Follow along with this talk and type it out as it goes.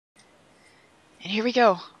And here we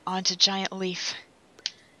go, on to Giant Leaf.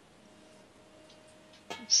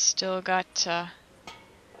 Still got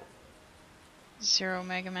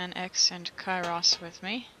zeromegamanx and kairos with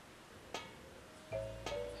me.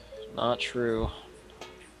 Not true.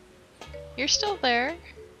 You're still there.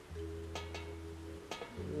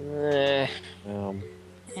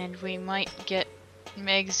 And we might get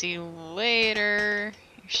Megsie later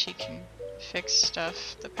if she can fix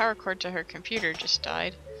stuff. The power cord to her computer just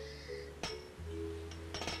died.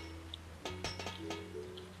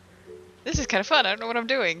 This is kind of fun. I don't know what I'm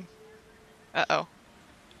doing. Uh-oh.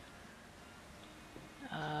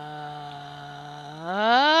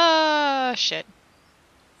 Shit.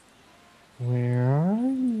 Where are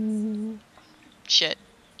you? Shit.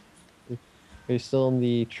 Are you still in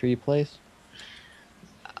the tree place?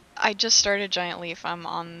 I just started Giant Leaf. I'm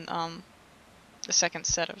on the second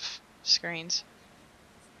set of screens.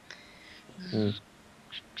 Hmm.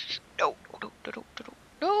 No,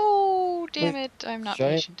 no, damn it! I'm not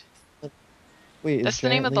patient. Wait, That's is the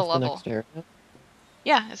name Giant of the Leaf the level. next area?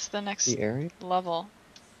 Yeah, it's the next The area? level.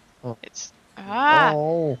 Oh. It's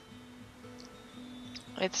Oh.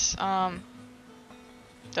 It's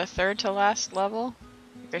the third to last level.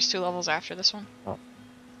 There's 2 levels after this one. Oh.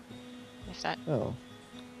 If that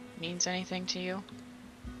means anything to you.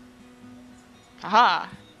 Haha!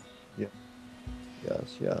 Yeah.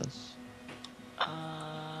 Yes, yes.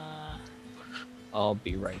 I'll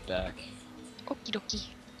be right back. Okie dokie.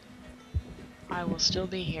 I will still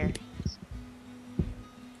be here.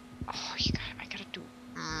 Oh, I gotta do.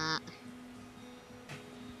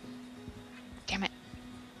 Damn it.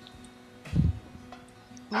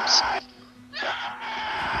 Oops.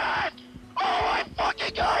 Oh my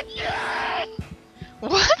fucking god, yes!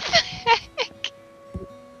 What the heck?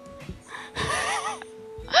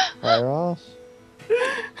 Kairos?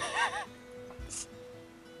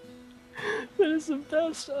 That is the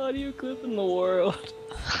best audio clip in the world.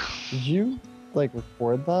 Did you, like,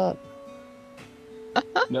 record that?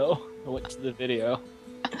 No, I went to the video.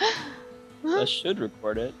 I should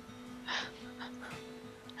record it.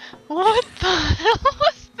 What the hell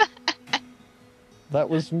was that? That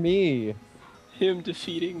was me. Him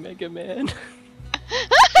defeating Mega Man.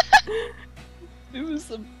 It was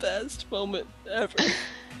the best moment ever.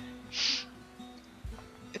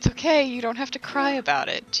 It's okay, you don't have to cry about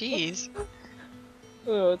it. Jeez.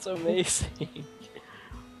 Oh, it's amazing.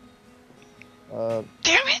 Damn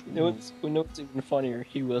it! You know what's even funnier?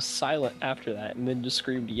 He was silent after that and then just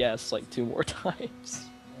screamed yes like 2 more times.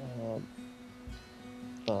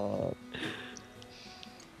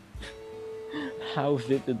 How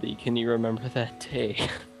vividly can you remember that day?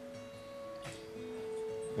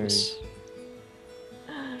 Very.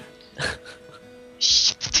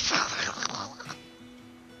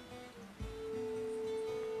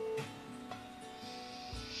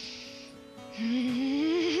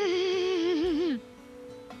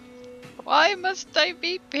 Why must I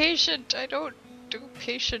be patient? I don't do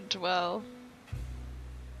patient well.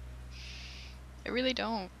 I really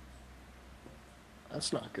don't.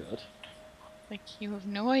 That's not good. Like, you have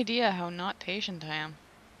no idea how not patient I am.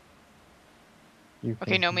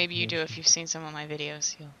 Okay, no, maybe you do if you've seen some of my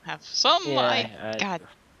videos. You'll have some. Yeah, God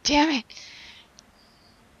damn it!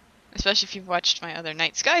 Especially if you've watched my other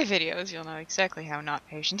Night Sky videos, you'll know exactly how not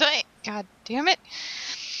patient I am. God damn it!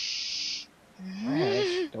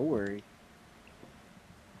 Alright, don't worry.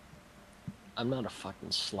 I'm not a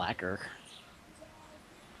fucking slacker.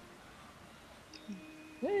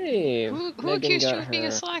 Hey, Who Megan accused got you of being a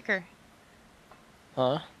her- slacker?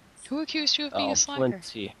 Huh? Who accused you of being a slacker?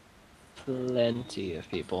 Plenty of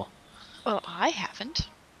people. Well, I haven't.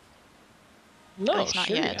 No, At least not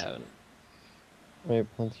sure yet. you haven't.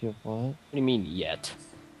 Wait, plenty of what? What do you mean yet?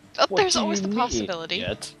 Oh, What there's do always you the mean possibility.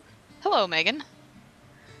 Yet? Hello, Megan.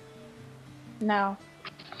 No.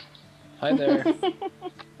 Hi there.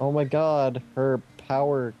 Oh my god, her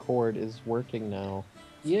power cord is working now.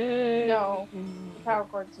 Yay! No. Power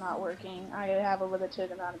cord's not working. I have a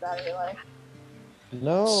limited amount of battery life.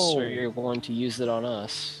 No! So you're going to use it on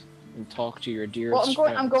us and talk to your dearest Well,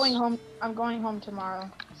 I'm going friends. home. I'm going home tomorrow,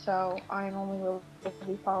 so I'm only will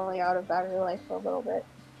be falling out of battery life for a little bit.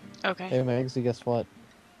 Okay. Hey Megsie, guess what?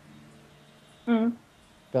 Hmm.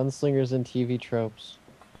 Gunslingers and TV tropes.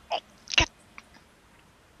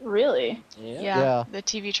 Really? Yeah. Yeah, the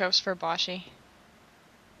TV tropes for Boshi.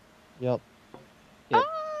 Yep. Yep.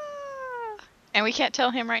 Ah! And we can't tell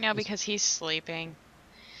him right now because he's sleeping.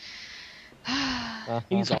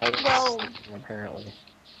 He's always Well- sleeping, apparently.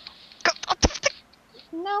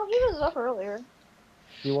 No, he was up earlier.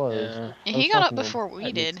 He was. Yeah. I He was got up talking to him. before we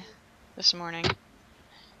That did this morning.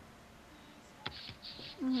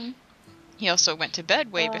 Mm-hmm. He also went to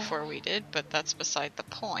bed way Oh. before we did, but that's beside the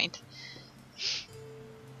point.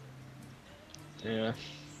 Yeah.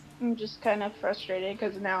 I'm just kind of frustrated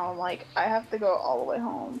because now I'm like, I have to go all the way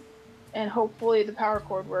home. And hopefully the power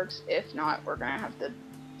cord works. If not, we're gonna have to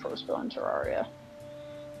postpone Terraria.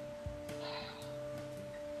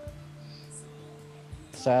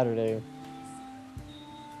 Saturday.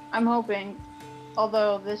 I'm hoping.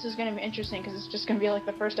 Although this is gonna be interesting because it's just gonna be like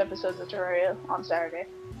the first episodes of Terraria on Saturday.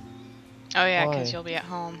 Oh yeah, Why? because you'll be at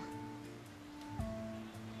home.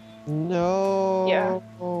 No. Yeah.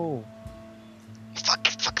 Fuck,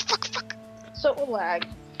 fuck, fuck, fuck. So it will lag.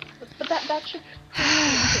 But that should be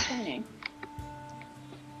entertaining.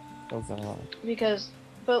 Oh god.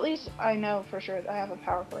 But at least I know for sure that I have a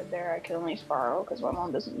power cord there I can at least borrow because my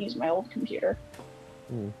mom doesn't use my old computer.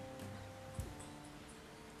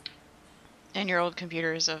 And your old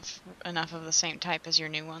computer is of enough of the same type as your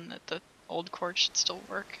new one that the old cord should still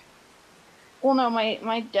work. Well, no,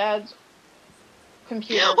 my dad's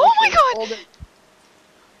computer. Oh my which is god! Older,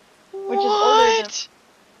 What?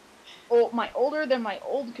 which is older than my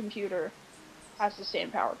old computer, has the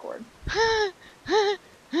same power cord.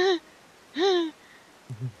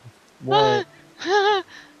 What?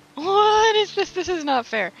 What is this? This is not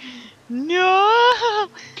fair. No!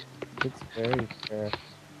 It's very fair.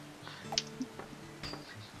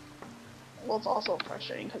 Well, it's also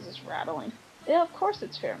frustrating because it's rattling. Yeah, of course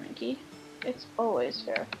it's fair, Minky. It's always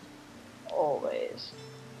fair. Always.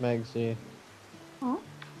 Megsie. Huh?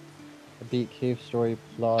 I beat Cave Story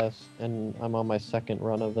Plus, and I'm on my second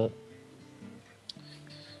run of it.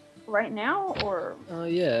 Right now, or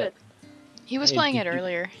Yeah. He was Hey, playing did it you-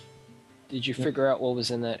 earlier. Did you figure out what was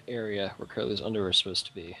in that area where Curly's underwear is supposed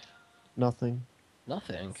to be? Nothing.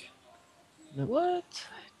 Nothing. Nope. What?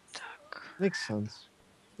 Makes sense.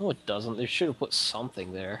 No, it doesn't. They should have put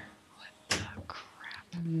something there.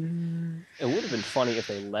 It would have been funny if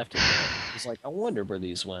they left it there. It's like, I wonder where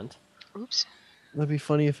these went. Oops. That'd be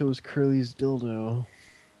funny if it was Curly's dildo.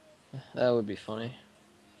 That would be funny.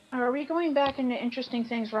 are we going back into interesting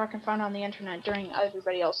things Rock can find on the internet during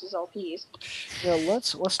everybody else's LPs? Yeah,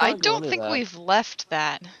 let's not I go don't into think that. we've left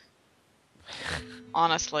that.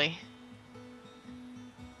 Honestly.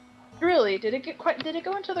 Really? Did it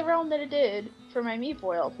go into the realm that it did for my Meat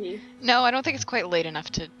Boy LP? No, I don't think it's quite late enough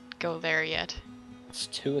to go there yet. It's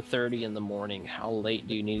 2:30 in the morning. How late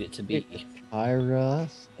do you need it to be?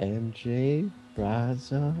 Kairos, MJ,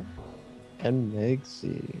 Braza, and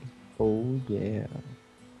Megsie. Oh yeah.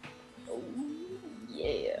 Oh,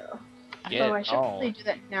 yeah. Get Oh, I should on. probably do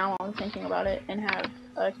that now I'm thinking about it and have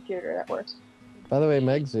a computer that works. By the way,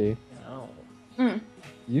 Megsie, Oh.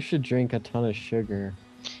 you should drink a ton of sugar.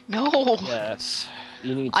 No! Yes.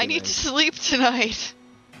 You need to. I need to sleep tonight!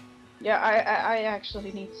 Yeah, I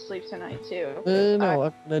actually need to sleep tonight too.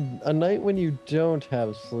 No, a night when you don't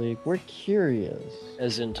have sleep. We're curious.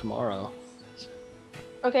 As in tomorrow.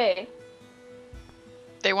 Okay,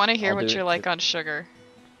 They want to hear I'll what do you're it like for- on sugar.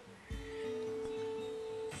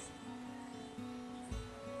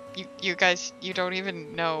 You guys, you don't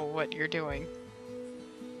even know what you're doing.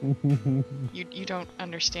 You don't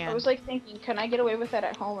understand. I was like thinking, can I get away with that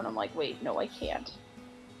at home? And I'm like, wait, no, I can't.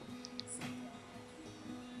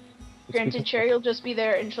 Granted, Cherry will just be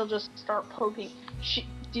there and she'll just start poking.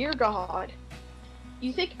 Dear God.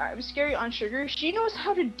 You think I'm scary on sugar? She knows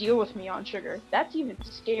how to deal with me on sugar. That's even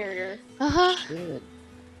scarier. Uh-huh. Shit.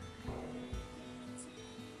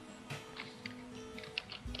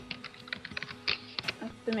 I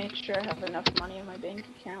have to make sure I have enough money in my bank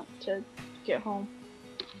account to get home.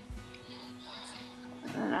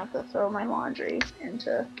 And then I have to throw my laundry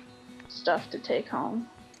into stuff to take home.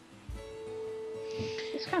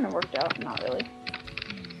 This kind of worked out, not really.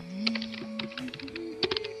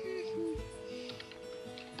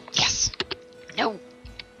 Yes! No!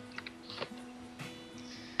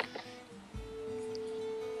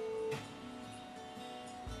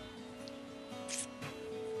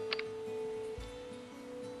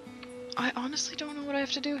 I honestly don't know what I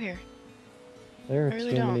have to do here. There are I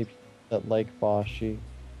really too don't. many people that like Boshi.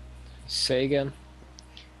 Say again.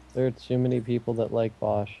 There are too many people that like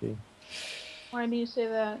Boshi. Why do you say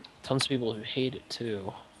that? Tons of people who hate it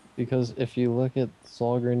too. Because if you look at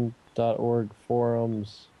Solgren.org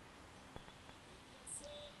forums,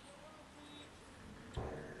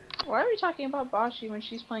 Why are we talking about Bashi when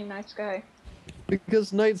she's playing Night Sky?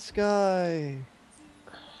 because Night Sky.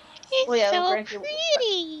 It's Well, yeah, so granted-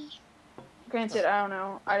 pretty! Granted, I don't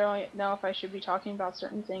know. I don't know if I should be talking about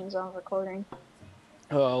certain things on recording.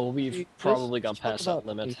 Oh, we've Just probably gone talk past that about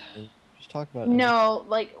limit. anything. Just talk about No,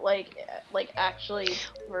 like actually,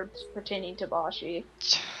 we're pertaining to Bashi.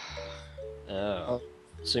 Oh.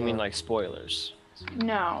 So you mean like spoilers?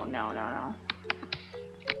 No.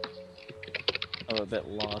 I'm a bit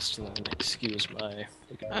lost, and then excuse my I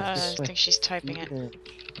ignorance. think she's typing it.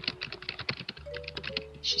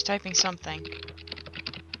 She's typing something.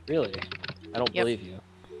 Really? I don't Yep. believe you.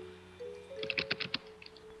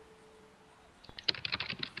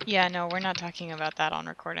 Yeah, no, we're not talking about that on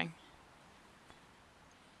recording.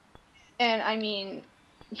 And I mean,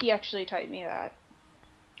 he actually typed me that.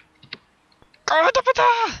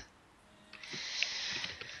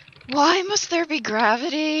 Why must there be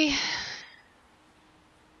gravity?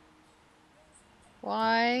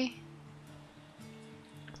 Why?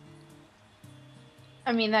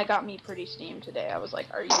 I mean, that got me pretty steamed today. I was like,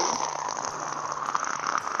 are you...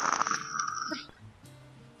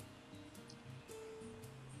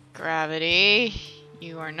 Gravity,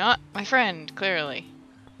 you are not my friend, clearly.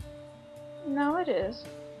 No, it is.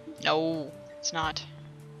 No, it's not.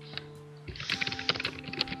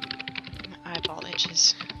 My eyeball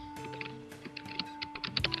itches.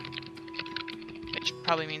 Which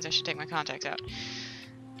probably means I should take my contacts out.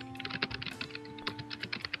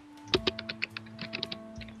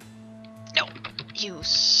 No! You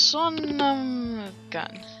son of a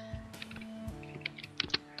gun.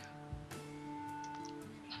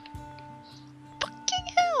 Fucking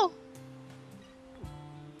hell!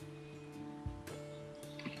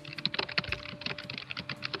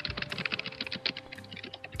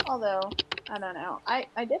 Although, I don't know. I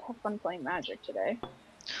did have fun playing Magic today.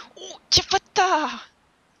 Oh, Chifata!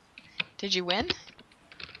 Did you win?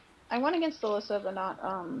 I won against Alyssa, but not,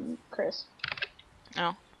 Chris.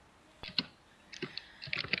 Oh.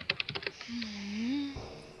 Hmm.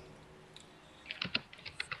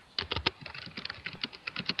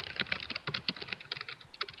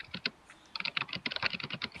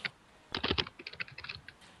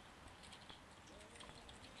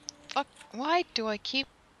 Fuck, why do I keep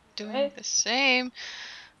doing Right. the same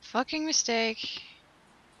fucking mistake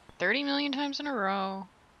 30 million times in a row?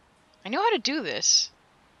 I know how to do this.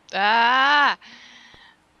 Ah!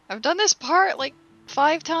 I've done this part like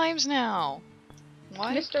 5 times now.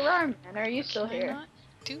 Why Mr. Rarman, are you still can I here? not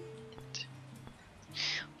do it?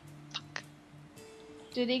 Fuck.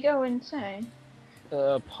 Did he go insane?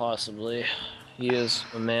 Possibly. He is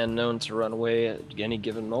a man known to run away at any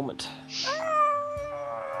given moment.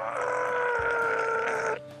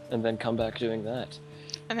 And then come back doing that.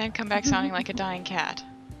 And then come back sounding like a dying cat.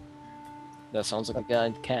 That sounds like a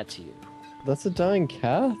guy cat to you. That's a dying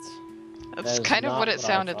cat? That's That is kind of not what it I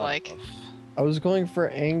sounded thought like. of. I was going for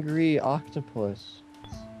angry octopus.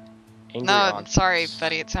 Angry No, octopus. sorry,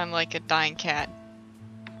 buddy. It sounded like a dying cat.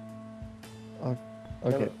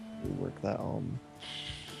 Okay, we work that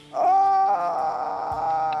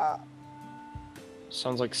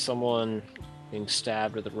Sounds like someone being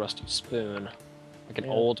stabbed with a rusty spoon. Like an Yeah.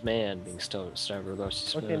 old man being stabbed with a rusty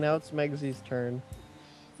spoon. Okay, now it's Megsie's turn.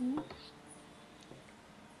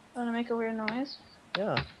 Wanna make a weird noise?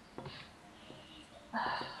 Yeah.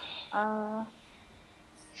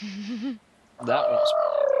 That was.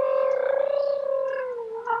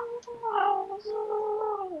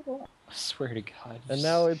 I swear to God. And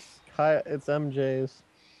now it's MJ's.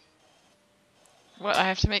 What? I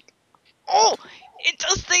have to make. Oh! It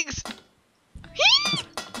does things!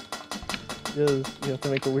 Yes, you have to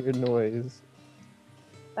make a weird noise.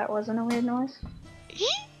 That wasn't a weird noise.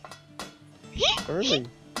 Early.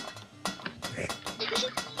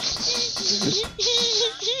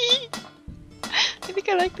 I think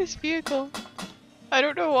I like this vehicle. I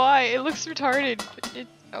don't know why. It looks retarded.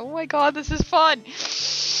 Oh my god, this is fun!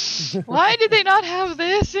 Why did they not have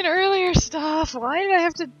this in earlier stuff? Why did I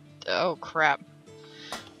have to... Oh crap.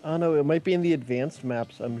 Oh no, it might be in the advanced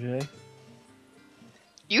maps, MJ.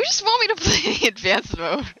 You just want me to play the advanced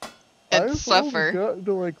mode and I've suffer. only got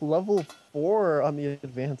to like level 4 on the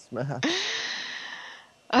advanced map.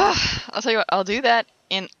 I'll tell you what, I'll do that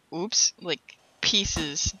in, like,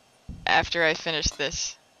 pieces after I finish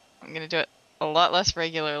this. I'm gonna do it a lot less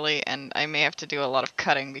regularly, and I may have to do a lot of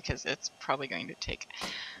cutting because it's probably going to take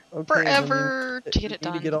Okay, forever to get it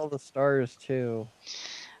You need done. to get all the stars too.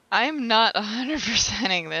 I'm not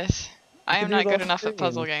 100%ing this. I can am do not it good off enough at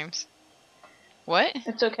puzzle screen. games. What?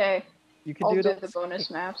 It's okay. You can I'll do do it the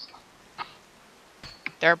bonus maps.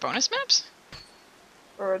 There are bonus maps?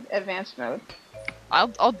 Or advanced mode.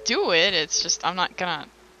 I'll do it, it's just I'm not gonna...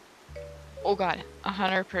 Oh god,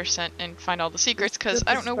 100% and find all the secrets because Get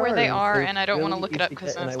I the don't know where they stars. are They're and I don't want to really look it easy up to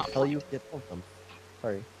because get, then and it's I not will tell fun. you get all of them.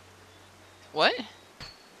 Sorry. What?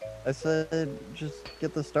 I said just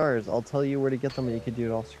get the stars. I'll tell you where to get them and you can do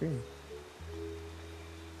it off screen.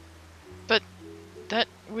 But that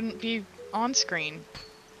wouldn't be on screen.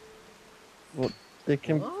 Well, It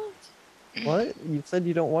can. What? You said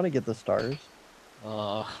you don't want to get the stars.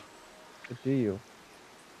 Uh, But do you?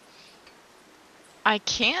 I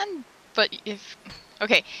can, but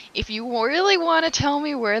if you really want to tell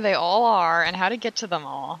me where they all are and how to get to them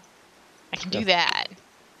all, I can do Yes. that.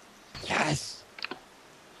 Yes.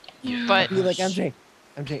 But Be like MJ.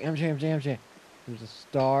 There's a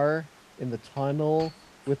star in the tunnel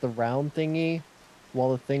with the round thingy,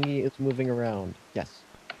 while the thingy is moving around. Yes.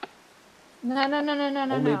 No.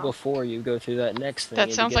 only before you go through that next thing.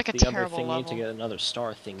 That sounds to get like a to the other terrible thingy level. to get another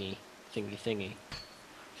star thingy.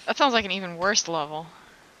 that sounds like an even worse level.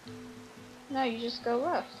 No, you just go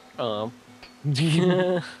left. Oh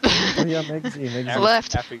yeah, Megsie.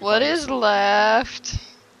 Left. after you What find is the- left?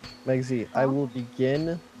 Megsie, I will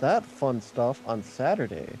begin that fun stuff on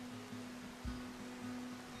Saturday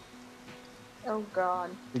Oh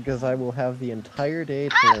god. because I will have the entire day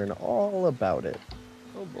to learn all about it.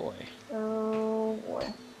 Oh boy. Oh boy.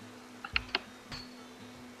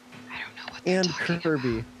 I don't know what they're And talking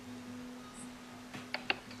Kirby. about.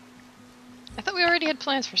 I thought we already had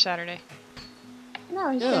plans for Saturday.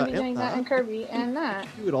 No, he's Yeah, gonna be and doing that in Kirby and that.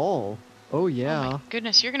 Do it all. Oh Oh yeah. my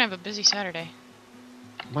goodness, you're gonna have a busy Saturday.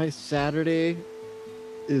 My Saturday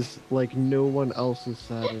is like no one else's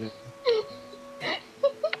Saturday.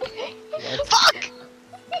 Fuck!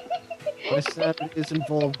 My Saturdays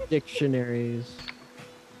involve dictionaries.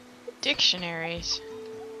 Dictionaries.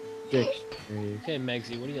 Dictionaries. Okay,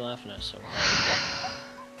 Megsie, what are you laughing at so hard?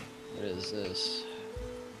 What is this?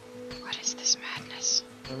 What is this madness?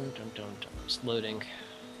 Dun. It's loading.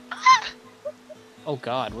 Oh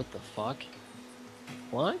god, what the fuck?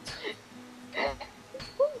 What?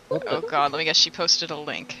 What the? Oh god, let me guess, she posted a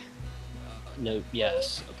link. No,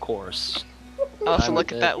 yes, of course. I'll have to I'm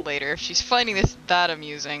look a at bit- that later. If she's finding this that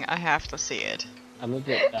amusing, I have to see it. I'm a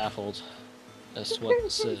bit baffled as to what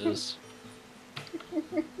this is.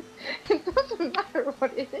 It doesn't matter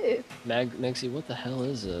what it is. Megsie, what the hell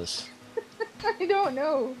is this? I don't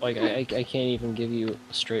know. Like, I can't even give you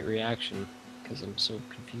a straight reaction because I'm so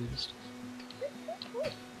confused.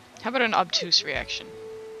 How about an obtuse reaction?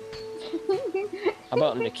 How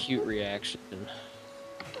about an acute reaction?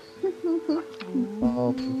 Um,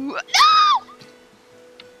 No!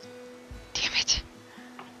 Damn it!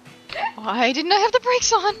 Why didn't I have the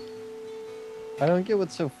brakes on? I don't get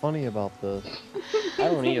what's so funny about this. I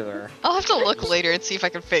don't either. I'll have to look later and see if I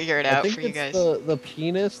can figure it I out think for you it's guys. the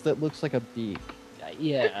penis that looks like a beak.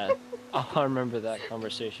 Yeah, I remember that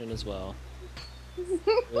conversation as well.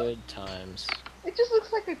 Good times. It just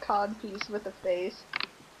looks like a cod piece with a face.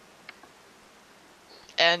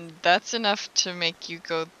 And that's enough to make you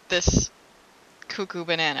go this cuckoo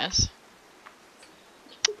bananas.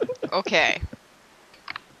 Okay.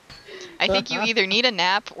 I think you either need a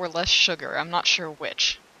nap or less sugar. I'm not sure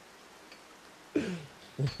which.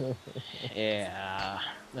 Yeah,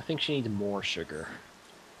 I think she needs more sugar.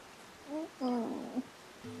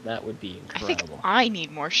 That would be I think incredible. I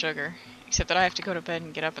need more sugar. Except that I have to go to bed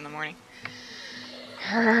and get up in the morning.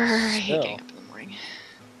 I hate getting Still. up in the morning.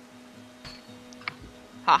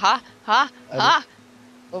 Ha ha ha I ha!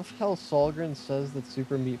 love how Solgren says that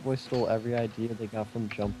Super Meat Boy stole every idea they got from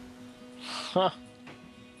Jump. Huh.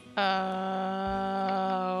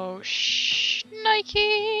 Oh,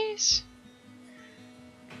 Nikes!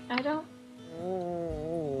 I don't.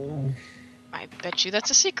 I bet you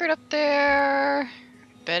that's a secret up there.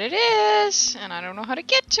 Bet it is, and I don't know how to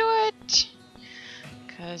get to it.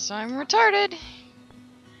 Cause I'm retarded.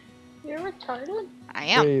 You're retarded? I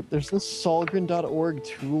am. Wait, there's this Solgren.org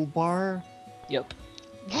toolbar? Yep.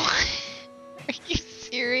 What? Are you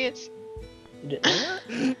serious? You didn't know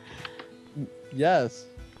that? Yes.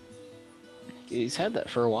 He's had that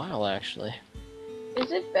for a while, actually.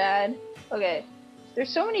 Is it bad? Okay. There's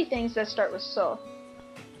so many things that start with so.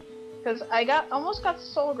 Because I almost got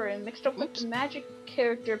Solgren mixed up with the magic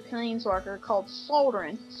character Planeswalker called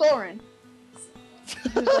Soren.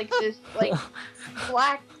 Who's like this, like,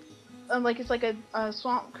 black, it's like a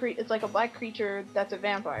swamp it's like a black creature that's a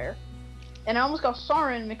vampire. And I almost got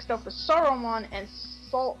Sauron mixed up with Saruman and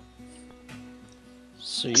So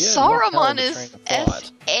yeah, Saruman is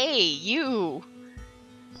S-A-U.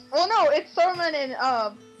 Well, no, it's Saruman and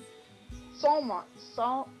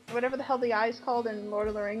whatever the hell the eye's called in Lord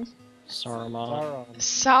of the Rings. Saruman.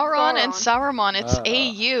 Sauron and Saruman, it's Ah.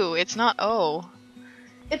 A-U, it's not O.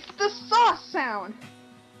 It's the saw sound.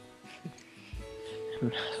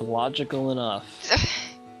 Logical enough.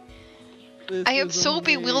 I am so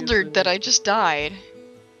bewildered that I just died.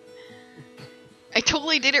 I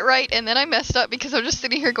totally did it right, and then I messed up because I'm just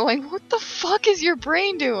sitting here going, what the fuck is your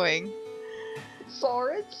brain doing?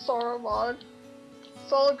 Sauron, Saruman,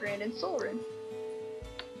 Solgren, and Soren.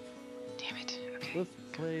 Let's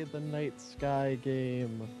play the night sky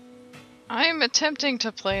game. I'm attempting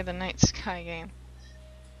to play the night sky game.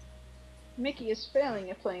 Mickey is failing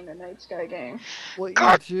at playing the night sky game. What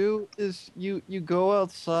God! you do is you go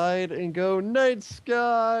outside and go night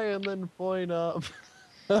sky and then point up.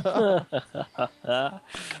 Oh,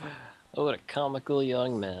 what a comical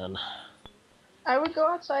young man. I would go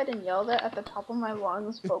outside and yell that at the top of my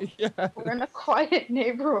lungs, but Yeah. we're in a quiet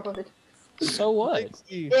neighborhood. So what?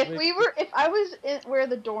 If I was in where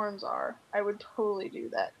the dorms are, I would totally do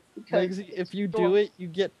that. Because Megsie, if you do it, you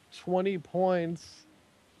get 20 points.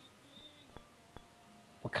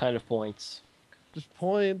 What kind of points? Just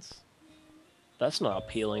points. That's not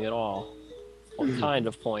appealing at all. What kind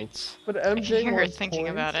of points? But I can MJ hear her wants thinking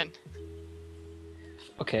points. about it.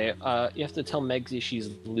 Okay, you have to tell Megsie she's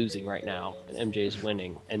losing right now, and MJ's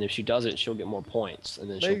winning. And if she doesn't, she'll get more points, and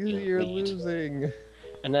then she'll be in Megsie, the you're lead. losing.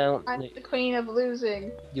 And then I'm the queen of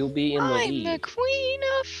losing. you'll be in the I'm lead. the queen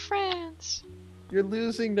of France. You're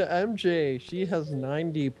losing to MJ. She has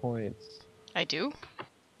 90 points. I do?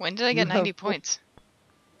 When did I get You 90 have- points?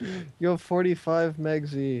 You have 45,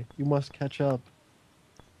 Megsie. You must catch up.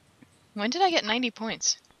 When did I get 90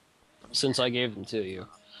 points? Since I gave them to you.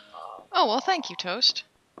 Oh, well, thank you, Toast.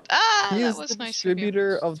 Ah, He that is was the nice of you.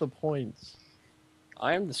 distributor of the points.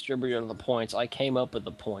 I am the distributor of the points. I came up with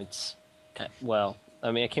the points. Well,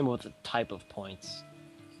 I mean, I came up with the type of points.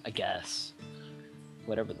 I guess.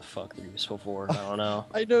 Whatever the fuck they're useful for. I don't know.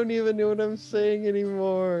 I don't even know what I'm saying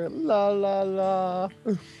anymore. La la la.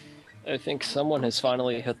 I think someone has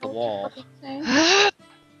finally hit the wall. Saying? I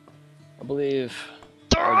believe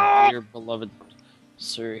our dear beloved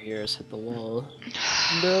sir here has hit the wall.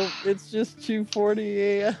 No, it's just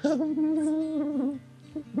 2:40 a.m.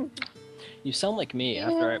 You sound like me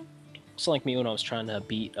after I... sound like me when I was trying to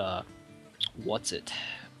beat, what's it,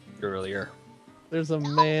 earlier. There's a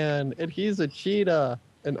man, and he's a cheetah,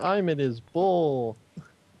 and I'm in his bowl.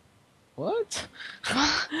 What?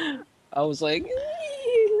 I was like...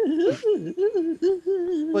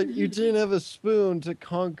 But you didn't have a spoon to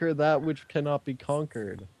conquer that which cannot be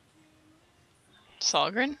conquered.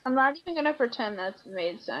 Salgren? I'm not even gonna pretend that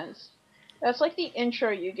made sense. That's like the intro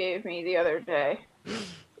you gave me the other day.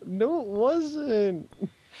 No, it wasn't.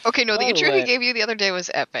 Okay, no, the By the intro way- he gave you the other day was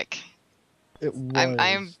epic. It was. I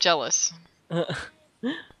am jealous.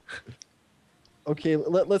 Okay,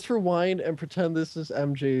 let's rewind and pretend this is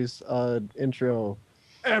MJ's intro.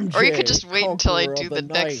 MJ, Or you could just wait until I conqueror do of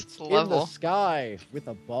the next night, in the level. sky with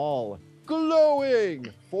a ball, glowing,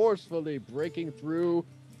 forcefully breaking through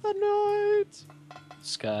the night.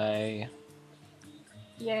 Sky.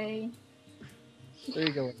 Yay. There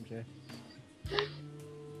you go, MJ.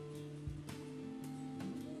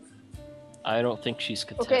 I don't think she's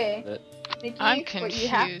content Okay. with it. Nikki, I'm what you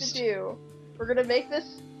have to confused. do, we're gonna make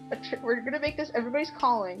this everybody's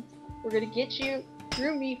calling. We're gonna get you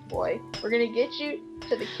through Meat Boy. We're gonna get you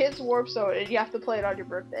to the Kids Warp Zone, and you have to play it on your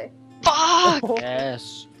birthday. Fuck!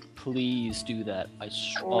 Yes, please do that. I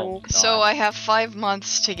swear. Oh, God. So I have 5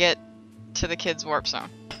 months to get to the kids' warp zone.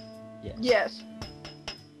 Yes. Yes.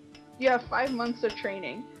 You have 5 months of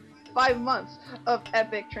training. 5 months of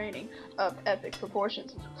epic training of epic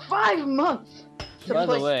proportions. 5 months to By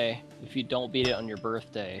play. the way, if you don't beat it on your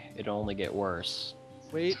birthday, it'll only get worse.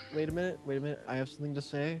 Wait a minute. I have something to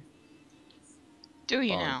say. Do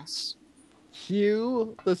you now? Bugs.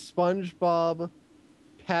 Cue the SpongeBob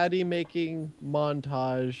patty making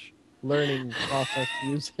montage learning process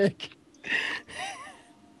music.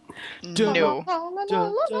 No.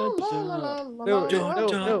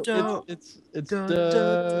 No, it's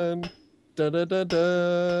done. Dun dun dun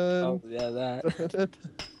dun. Oh, yeah, that.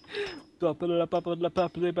 No,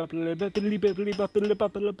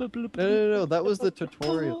 that was the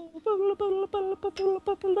tutorial.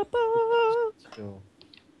 Still.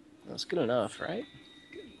 That's good enough, right?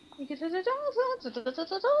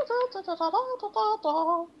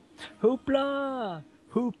 Hoopla!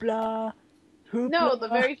 Hoopla! Hoopla! No, the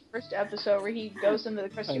very first episode where he goes into the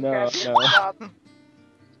Krusty I know, Krab no. shop.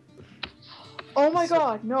 Oh my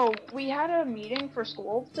god, no. We had a meeting for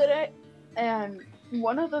school today, and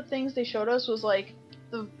one of the things they showed us was like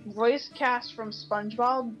the voice cast from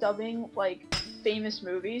SpongeBob dubbing like famous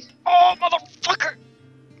movies. Oh, motherfucker!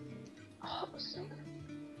 Oh, it was so good.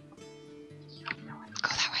 Go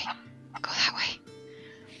that way. Go that way.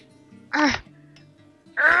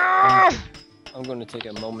 Arr! I'm going to take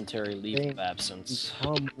a momentary leave of absence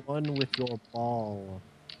Become one with your ball.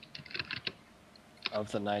 of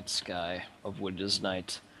the night sky, of which is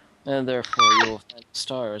night, and therefore you will find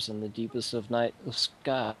stars in the deepest of night of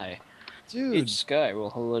sky. Dude, Each sky will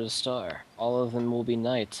hold a star. All of them will be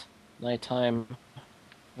night. Nighttime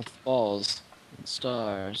with balls.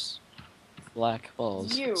 Stars. Black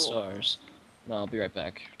balls. You. Stars. No, I'll be right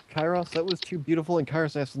back. Kairos, that was too beautiful, and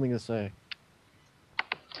Kairos has something to say.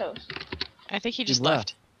 Toast. I think he He just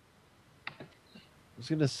left. I was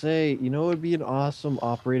gonna say, you know what would be an awesome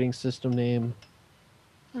operating system name?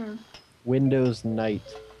 Hmm. Windows Night.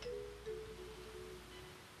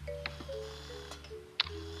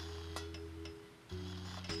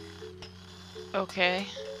 Okay.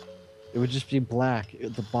 It would just be black.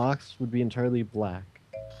 The box would be entirely black.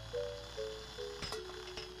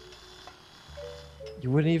 You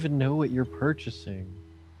wouldn't even know what you're purchasing.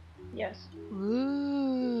 Yes.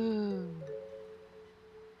 Ooh.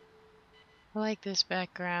 I like this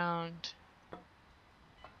background.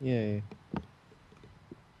 Yay.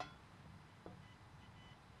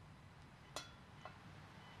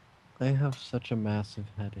 I have such a massive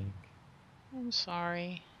headache. I'm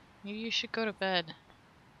sorry. Maybe you should go to bed.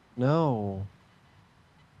 No.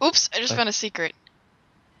 Oops, I just I- found a secret.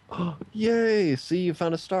 Yay! See, you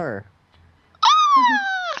found a star.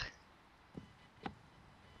 Ah!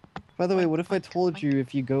 By the way, what if I Oink, told oink. you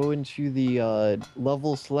if you go into the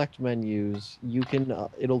level select menus, you can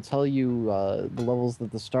it'll tell you the levels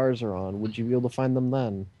that the stars are on. Would you be able to find them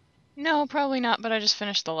then? No, probably not, but I just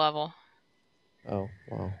finished the level. Oh,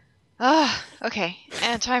 wow. Ah, okay.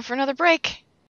 And time for another break.